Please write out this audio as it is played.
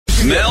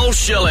Mel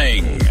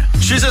Schilling.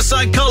 She's a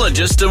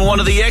psychologist and one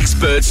of the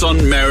experts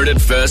on Married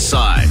at First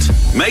Sight.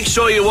 Make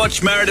sure you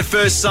watch Married at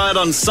First Sight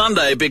on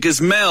Sunday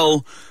because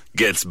Mel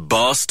gets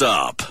bossed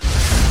up.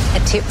 A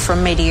tip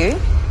from me to you,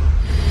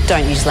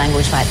 don't use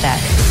language like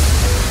that.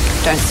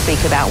 Don't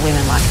speak about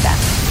women like that.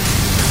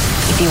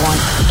 If you want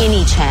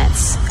any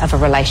chance of a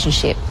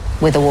relationship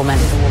with a woman.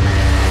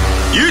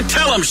 You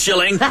tell him,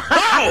 Schilling.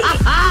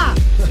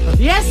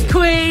 Yes,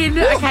 Queen.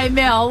 Okay,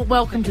 Mel,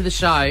 welcome to the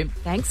show.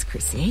 Thanks,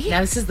 Chrissie. Now,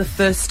 this is the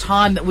first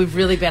time that we've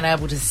really been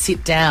able to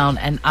sit down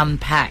and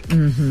unpack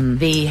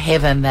the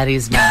heaven that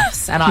is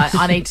MAFS. And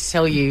I need to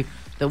tell you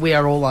that we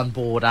are all on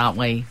board, aren't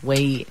we?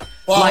 My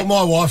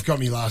wife got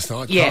me last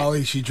night, Yeah.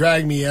 Carly. She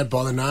dragged me out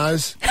by the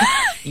nose.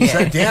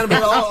 Sat down,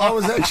 but I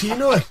was actually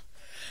into it.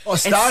 I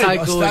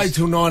stayed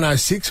till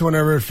 9:06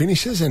 whenever it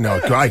finishes, and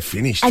great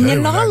finish. And too, you're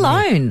not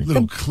alone.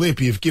 Little clip.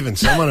 You've given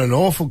someone an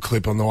awful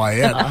clip on the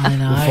way out. I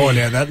know. We'll find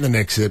out that in the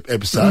next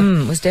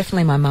episode. It was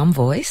definitely my mum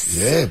voice.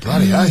 Yeah,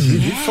 bloody hell.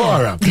 You did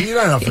fire up. You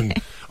don't often...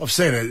 I've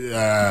seen it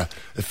a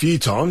few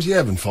times. You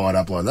haven't fired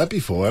up like that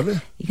before, have you?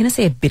 You're going to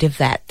see a bit of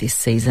that this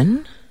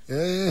season.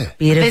 Yeah.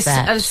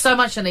 There's so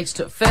much I need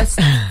to... First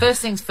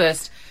things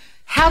first,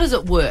 how does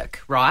it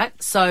work, right?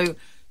 So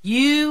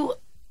you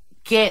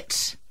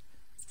get...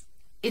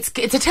 It's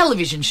a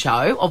television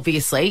show,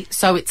 obviously,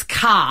 so it's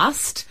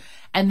cast,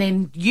 and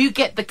then you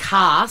get the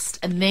cast,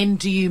 and then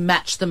do you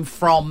match them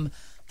from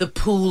the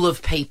pool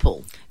of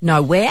people?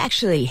 No, we're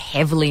actually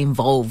heavily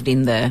involved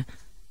in the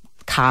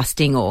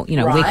casting, or, we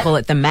call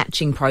it the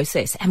matching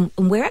process. And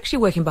we're actually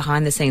working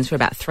behind the scenes for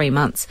about 3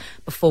 months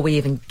before we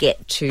even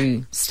get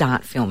to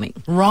start filming.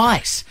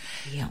 Right.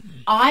 Yeah.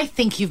 I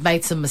think you've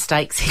made some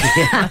mistakes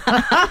here.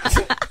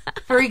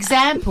 For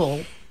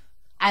example,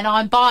 and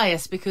I'm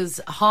biased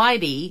because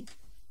Heidi...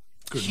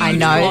 I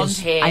know. Blonde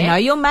hair. I know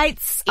your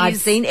mates. I've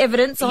seen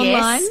evidence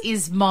online. Yes,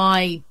 is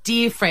my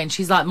dear friend.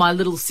 She's like my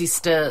little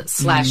sister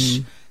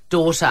 /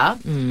 daughter.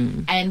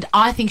 And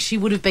I think she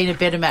would have been a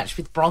better match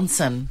with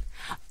Bronson.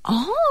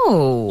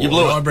 Oh. You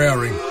blew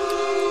eyebrow ring.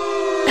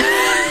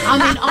 I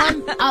mean,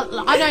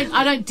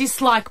 I don't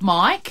dislike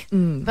Mike,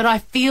 but I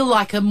feel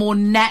like a more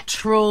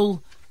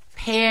natural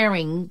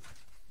pairing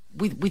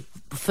with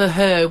for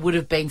her would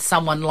have been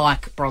someone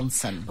like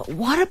Bronson. But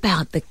what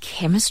about the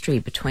chemistry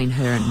between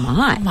her and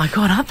Mike? Oh my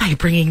God, aren't they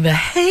bringing the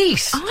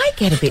heat? I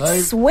get a bit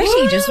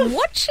sweaty just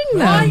watching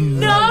them. I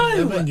know.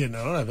 They've been getting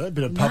over a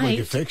bit of public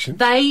affection.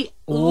 They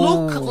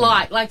look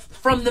like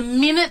from the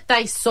minute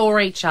they saw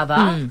each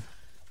other,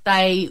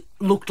 they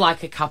looked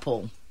like a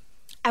couple.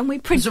 And we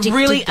It predicted was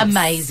really this.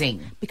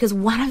 amazing. Because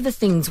one of the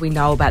things we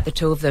know about the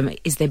two of them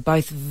is they're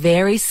both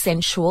very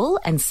sensual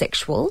and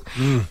sexual,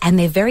 and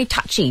they're very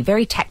touchy,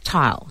 very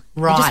tactile.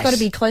 Right. You just got to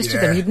be close to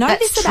them. You'd know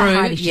That's this about true,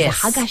 Heidi. She's yes.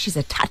 a hugger, she's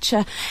a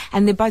toucher,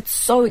 and they're both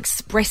so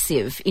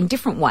expressive in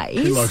different ways.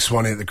 He likes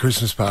Swanee at the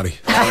Christmas party.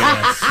 Bit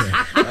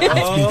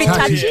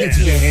touchy,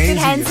 bit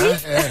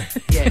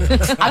handsy.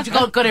 Yeah.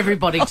 I've got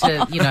everybody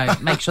to,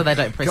 make sure they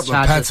don't press Couple of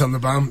charges. pats on the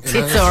bum.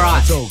 It's all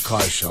right. It's all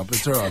closed shop.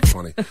 It's all right,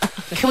 funny.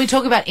 Can we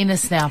talk about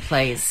Ines now,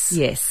 please?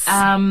 Yes.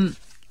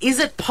 Is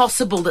it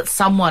possible that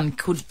someone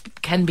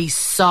can be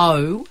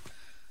so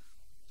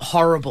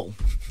horrible?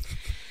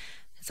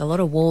 There's a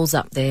lot of walls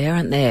up there,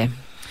 aren't there?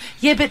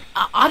 Yeah, but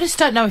I just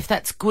don't know if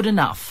that's good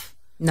enough.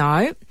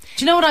 No. Do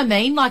you know what I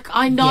mean? Like,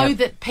 I know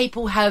that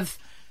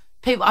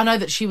I know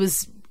that she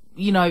was,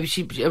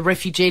 she's a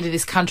refugee to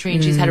this country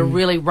and she's had a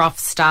really rough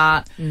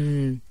start.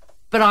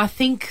 But I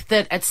think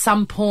that at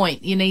some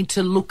point you need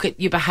to look at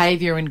your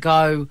behaviour and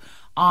go,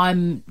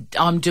 I'm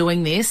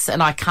doing this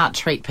and I can't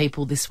treat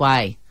people this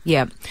way.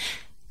 Yeah.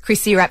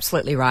 Chrissie, you're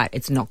absolutely right.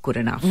 It's not good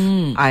enough.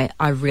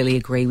 I really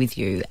agree with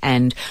you.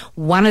 And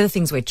one of the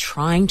things we're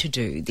trying to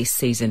do this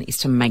season is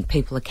to make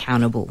people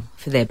accountable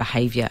for their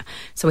behaviour.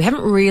 So we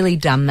haven't really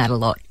done that a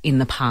lot in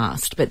the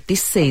past. But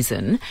this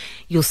season,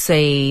 you'll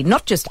see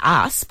not just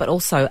us, but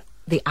also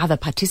the other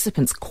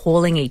participants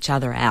calling each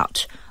other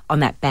out on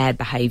that bad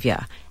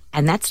behaviour.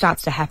 And that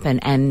starts to happen.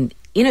 And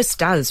Ines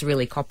does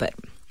really cop it.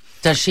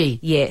 Does she?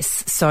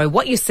 Yes. So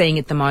what you're seeing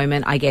at the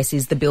moment, I guess,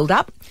 is the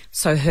build-up.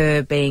 So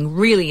her being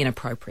really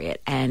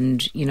inappropriate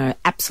and,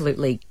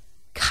 absolutely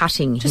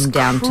cutting him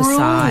down to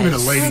size. A bit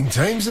of leading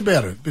teams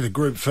about it. A bit of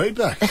group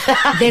feedback.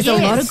 There's a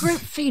lot of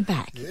group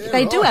feedback. Yeah,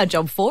 they do our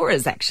job for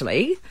us,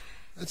 actually.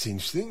 That's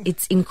interesting.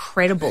 It's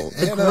incredible.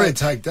 How do they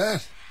take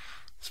that?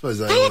 I suppose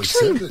they all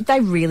accept it.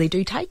 They really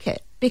do take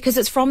it because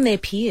it's from their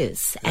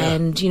peers. Yeah.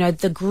 And,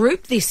 the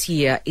group this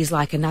year is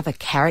like another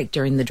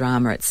character in the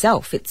drama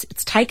itself. It's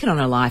taken on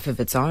a life of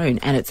its own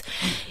and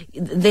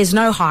there's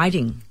no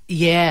hiding.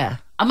 Yeah.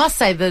 I must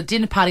say the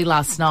dinner party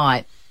last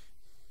night,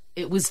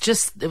 it was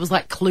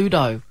like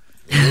Cluedo.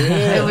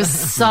 Yeah. It was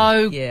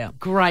so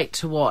great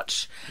to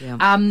watch.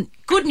 Yeah.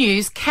 Good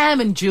news, Cam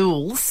and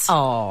Jules.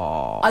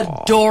 Oh.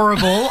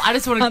 Adorable. I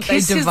just want to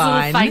kiss his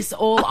little face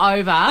all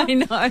over. I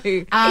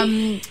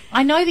know.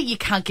 I know that you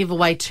can't give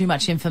away too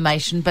much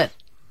information, but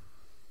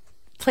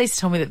please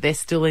tell me that they're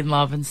still in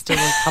love and still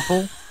a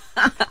couple.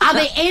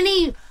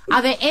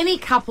 Are there any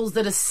couples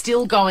that are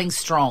still going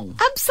strong?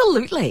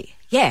 Absolutely.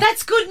 Yeah.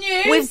 That's good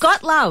news. We've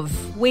got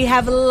love. We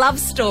have love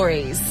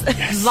stories.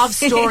 Yes. Love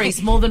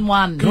stories, more than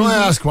one. Can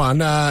I ask one?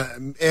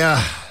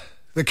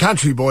 The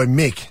country boy,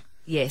 Mick.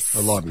 Yes.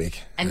 I like Mick.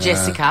 And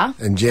Jessica.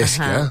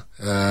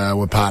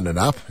 We're partnered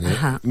up.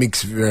 Yeah.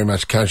 Mick's very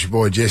much country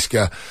boy,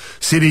 Jessica,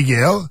 city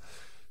girl.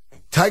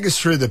 Take us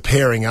through the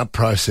pairing up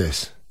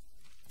process.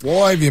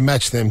 Why have you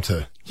matched them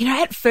two? You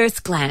know, at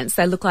first glance,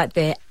 they look like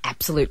they're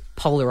absolute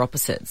polar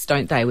opposites,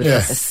 don't they? With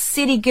like the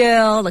city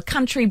girl, the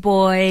country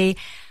boy.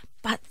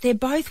 But they're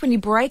both, when you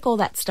break all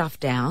that stuff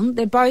down,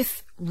 they're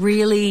both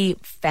really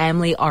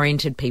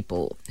family-oriented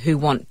people who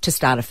want to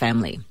start a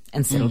family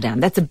and settle down.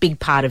 That's a big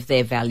part of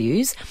their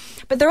values.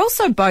 But they're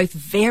also both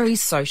very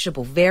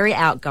sociable, very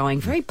outgoing,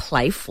 very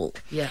playful.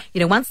 Yeah. You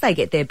know, once they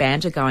get their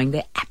banter going,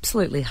 they're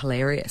absolutely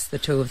hilarious, the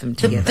two of them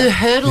together. The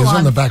hurdle He was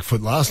on the back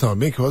foot last night,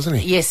 Mick, wasn't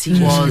he? Yes, he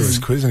Jessica was. was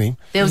quizzing him.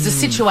 There was a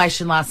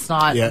situation last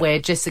night where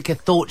Jessica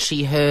thought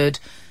she heard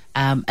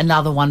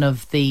another one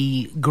of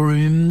the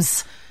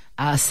grooms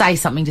say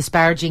something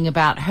disparaging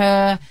about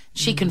her.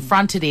 She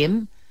confronted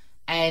him,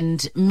 and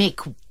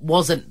Mick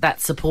wasn't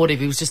that supportive.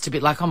 He was just a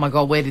bit like, oh my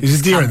God, where did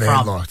this come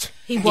from?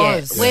 He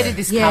was. Where did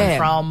this come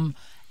from?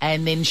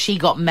 And then she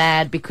got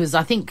mad because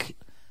I think,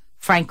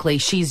 frankly,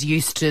 she's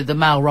used to the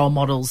male role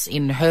models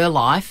in her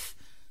life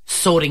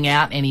sorting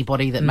out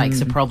anybody that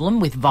makes a problem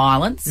with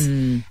violence.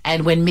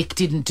 And when Mick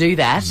didn't do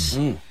that,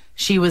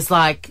 she was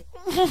like,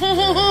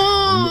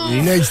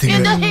 he needs to you're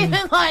not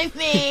even like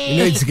me. He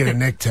needs to get a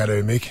neck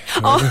tattoo, Mick.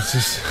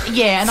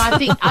 Yeah, and I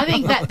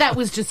think that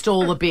was just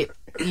all a bit,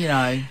 you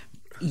know.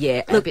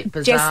 Yeah, a bit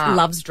bizarre. Jess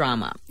loves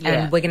drama,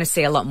 and we're going to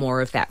see a lot more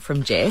of that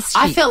from Jess.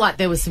 I felt like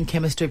there was some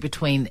chemistry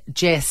between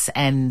Jess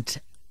and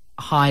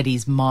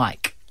Heidi's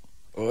Mike.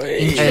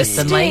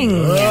 Personally.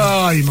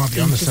 Oh, you might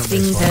be on to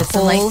something.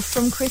 Call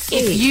from Chrissie.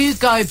 If you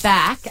go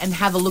back and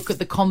have a look at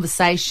the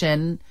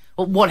conversation,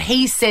 what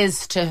he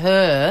says to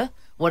her,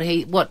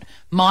 what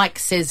Mike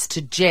says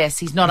to Jess,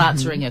 he's not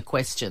answering her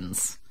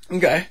questions.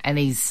 Okay. And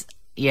he's,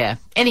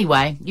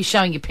 Anyway, you're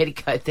showing your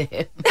petticoat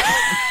there.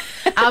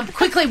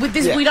 Quickly, with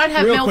this, we don't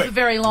have Mel for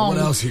very long.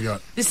 What else you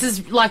got? This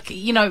is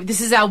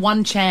this is our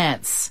one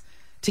chance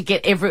to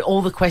get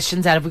all the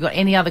questions out. Have we got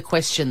any other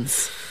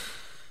questions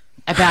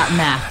about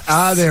MAFS?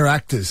 Are there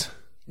actors?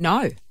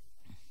 No.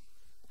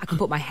 I can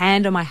put my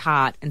hand on my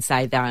heart and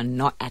say they are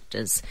not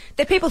actors.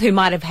 They're people who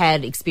might have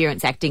had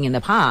experience acting in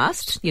the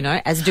past,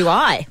 as do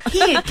I.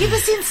 Here, give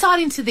us insight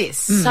into this.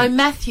 So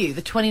Matthew,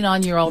 the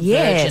 29-year-old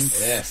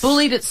virgin,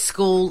 bullied at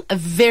school, a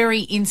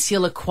very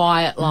insular,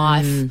 quiet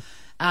life,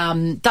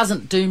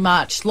 doesn't do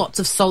much, lots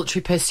of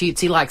solitary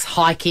pursuits. He likes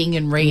hiking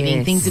and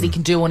reading, things that he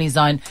can do on his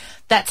own.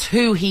 That's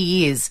who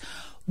he is.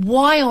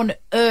 Why on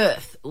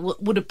earth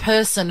would a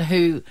person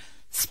who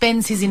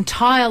spends his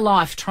entire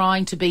life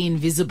trying to be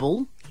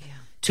invisible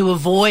to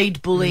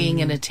avoid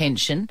bullying and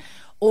attention,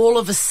 all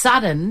of a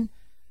sudden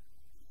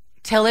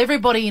tell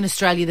everybody in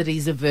Australia that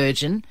he's a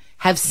virgin,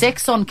 have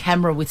sex on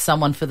camera with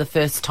someone for the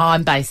first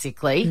time,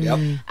 basically,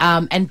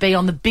 and be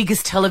on the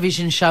biggest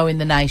television show in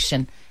the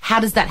nation?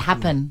 How does that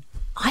happen?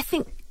 I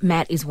think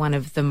Matt is one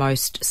of the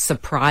most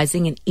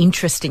surprising and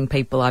interesting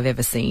people I've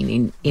ever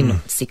seen in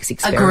Six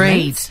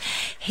Experiments. Agreed.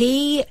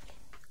 He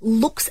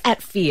looks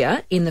at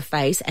fear in the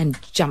face and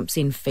jumps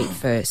in feet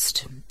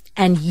first.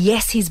 And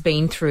yes, he's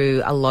been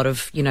through a lot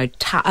of,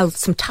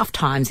 some tough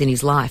times in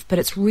his life, but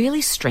it's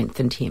really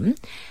strengthened him.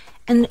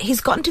 And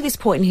he's gotten to this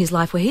point in his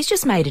life where he's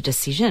just made a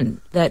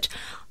decision that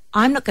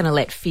I'm not going to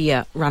let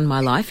fear run my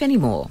life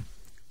anymore.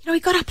 He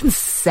got up and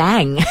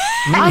sang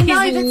at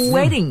his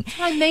wedding.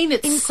 I mean,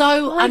 it's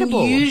so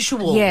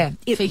unusual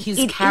for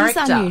his character.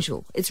 It is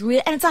unusual.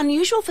 And it's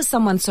unusual for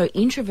someone so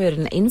introverted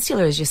and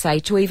insular, as you say,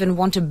 to even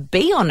want to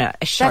be on a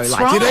show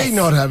like right. Did he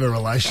not have a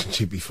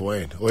relationship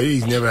beforehand? Or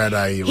he's never had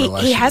a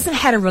relationship? He hasn't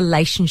had a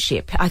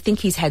relationship. I think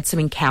he's had some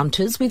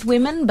encounters with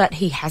women, but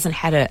he hasn't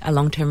had a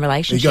long-term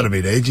relationship. He got a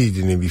bit edgy,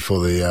 didn't he,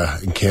 before the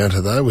encounter,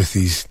 though, with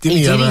his...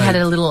 He had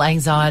a little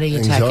anxiety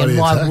attack, and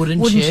why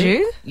wouldn't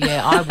you?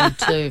 Yeah, I would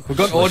too. We've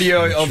got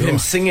audio of him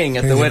singing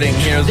at the wedding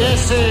here.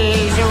 This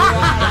is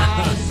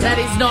that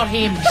is not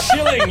him.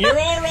 Schilling, you're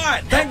all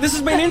right. This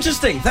has been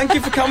interesting. Thank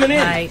you for coming in.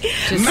 Mate,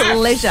 just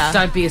pleasure.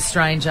 Don't be a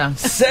stranger.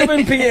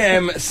 7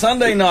 p.m.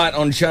 Sunday night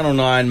on Channel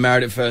 9,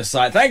 Married at First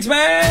Sight. Thanks,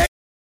 man.